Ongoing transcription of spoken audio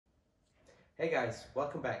Hey guys,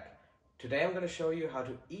 welcome back. Today I'm going to show you how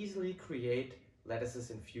to easily create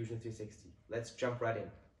lattices in Fusion 360. Let's jump right in.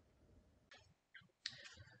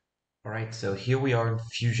 Alright, so here we are in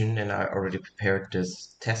Fusion and I already prepared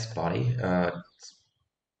this test body. It's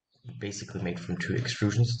basically made from two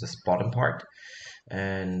extrusions, this bottom part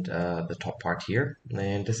and the top part here.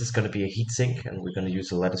 And this is going to be a heat sink, and we're going to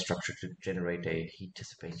use a lattice structure to generate a heat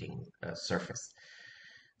dissipating surface.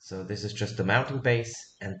 So this is just the mounting base,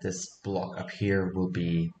 and this block up here will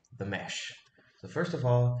be the mesh. So first of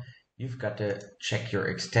all, you've got to check your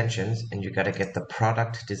extensions, and you got to get the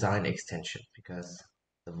product design extension because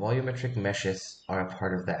the volumetric meshes are a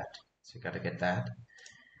part of that. So you got to get that.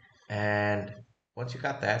 And once you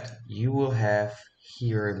got that, you will have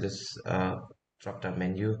here in this drop-down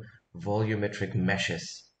menu volumetric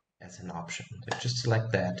meshes as an option. So just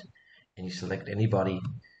select that, and you select any body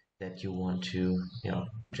that you want to,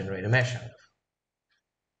 generate a mesh out of.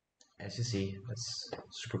 As you see, that's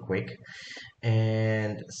super quick.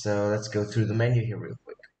 And so let's go through the menu here real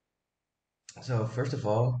quick. So first of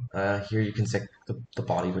all, here you can select the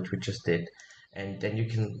body, which we just did, and then you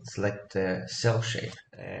can select the cell shape.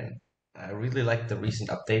 And I really like the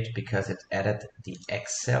recent update because it added the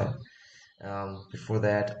X cell. Before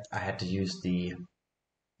that, I had to use the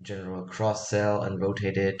general cross cell and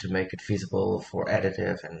rotate it to make it feasible for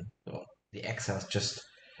additive, and the X cell is just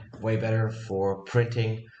way better for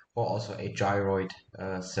printing, or also a gyroid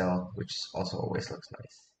cell, which also always looks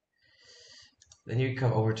nice. Then you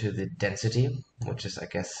come over to the density, which is, I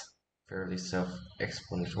guess, fairly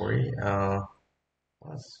self-explanatory.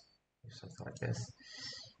 Let's do something like this.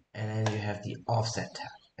 And then you have the offset tab.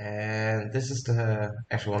 And this is the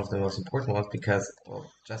actually one of the most important ones because,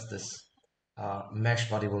 well, just this mesh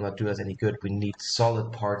body will not do us any good. We need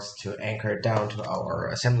solid parts to anchor it down to our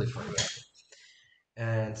assembly program.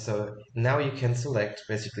 And so now you can select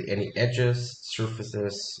basically any edges,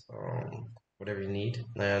 surfaces, whatever you need.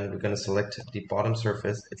 And we're going to select the bottom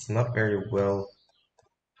surface. It's not very well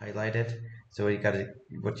highlighted. So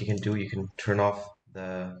what you can do, you can turn off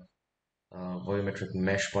the volumetric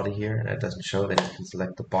mesh body here, and it doesn't show. Then you can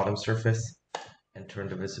select the bottom surface and turn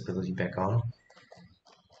the visibility back on.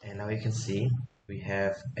 And now you can see we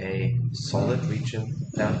have a solid region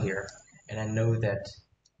down here. And I know that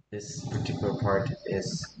this particular part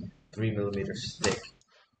is 3 millimeters thick.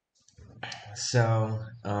 So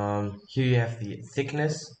here you have the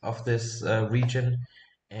thickness of this region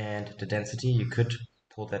and the density. You could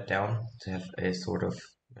pull that down to have a sort of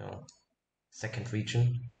second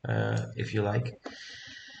region if you like.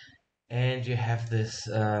 And you have this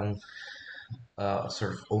sort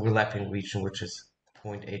of overlapping region, which is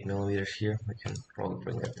 0.8 millimeters here. We can probably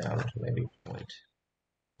bring that down to maybe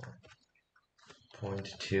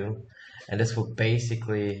 0.2. And this will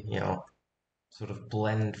basically, sort of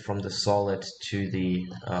blend from the solid to the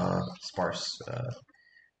sparse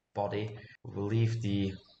body. We'll leave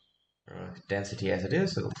the density as it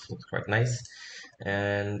is. It looks quite nice.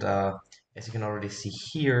 And as you can already see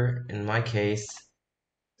here, in my case,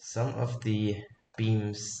 some of the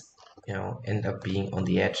beams, end up being on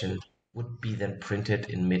the edge and would be then printed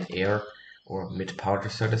in mid-air or mid-powder,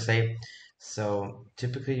 so to say. So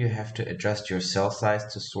typically you have to adjust your cell size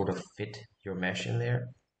to sort of fit your mesh in there.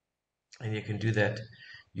 And you can do that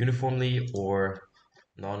uniformly or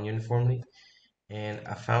non-uniformly. And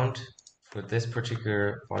I found for this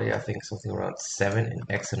particular body, I think something around 7 in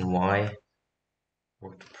X and Y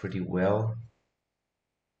worked pretty well,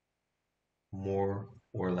 more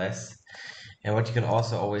or less. And what you can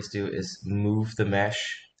also always do is move the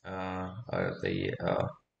mesh, the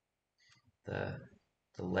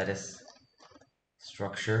lattice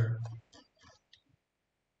structure.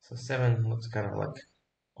 So 7 looks kind of like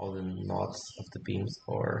all the knots of the beams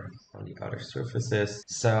or on the outer surfaces.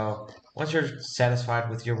 So once you're satisfied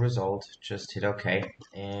with your result, just hit OK.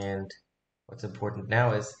 And what's important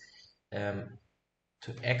now is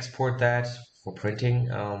to export that for printing.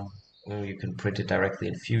 You can print it directly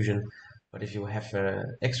in Fusion, but if you have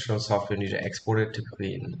external software and you need to export it,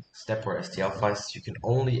 typically in step or STL files, you can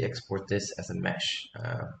only export this as a mesh,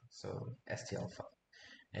 so STL file.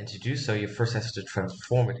 And to do so, you first have to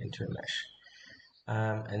transform it into a mesh.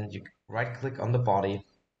 And you right click on the body,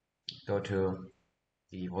 go to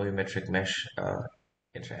the volumetric mesh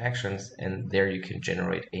interactions, and there you can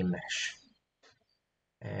generate a mesh.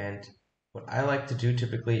 And what I like to do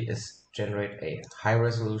typically is generate a high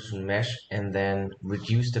resolution mesh and then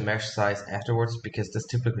reduce the mesh size afterwards, because this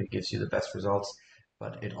typically gives you the best results,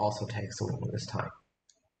 but it also takes the longest time.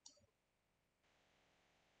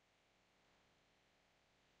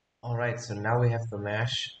 Alright, so now we have the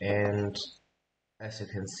mesh, and as you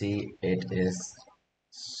can see, it is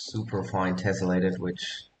super fine tessellated,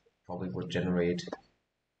 which probably would generate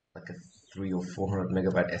like a 300 or 400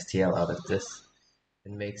 megabyte STL out of this.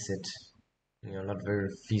 It makes it, not very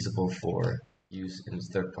feasible for use in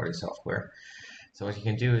third-party software. So what you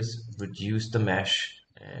can do is reduce the mesh,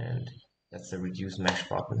 and that's the reduce mesh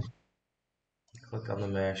button. Click on the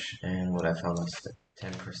mesh, and what I found is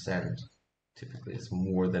that 10% typically is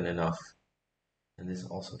more than enough, and this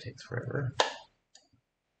also takes forever.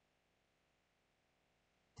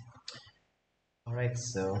 Alright,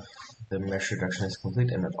 so the mesh reduction is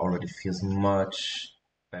complete, and it already feels much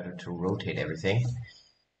better to rotate everything.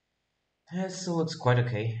 It still looks quite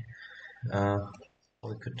okay.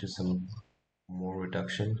 We could do some more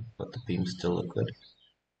reduction, but the beams still look good.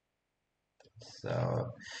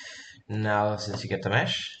 So now, since you get the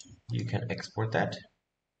mesh, you can export that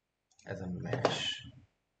as a mesh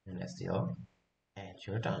in STL, and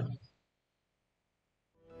you're done.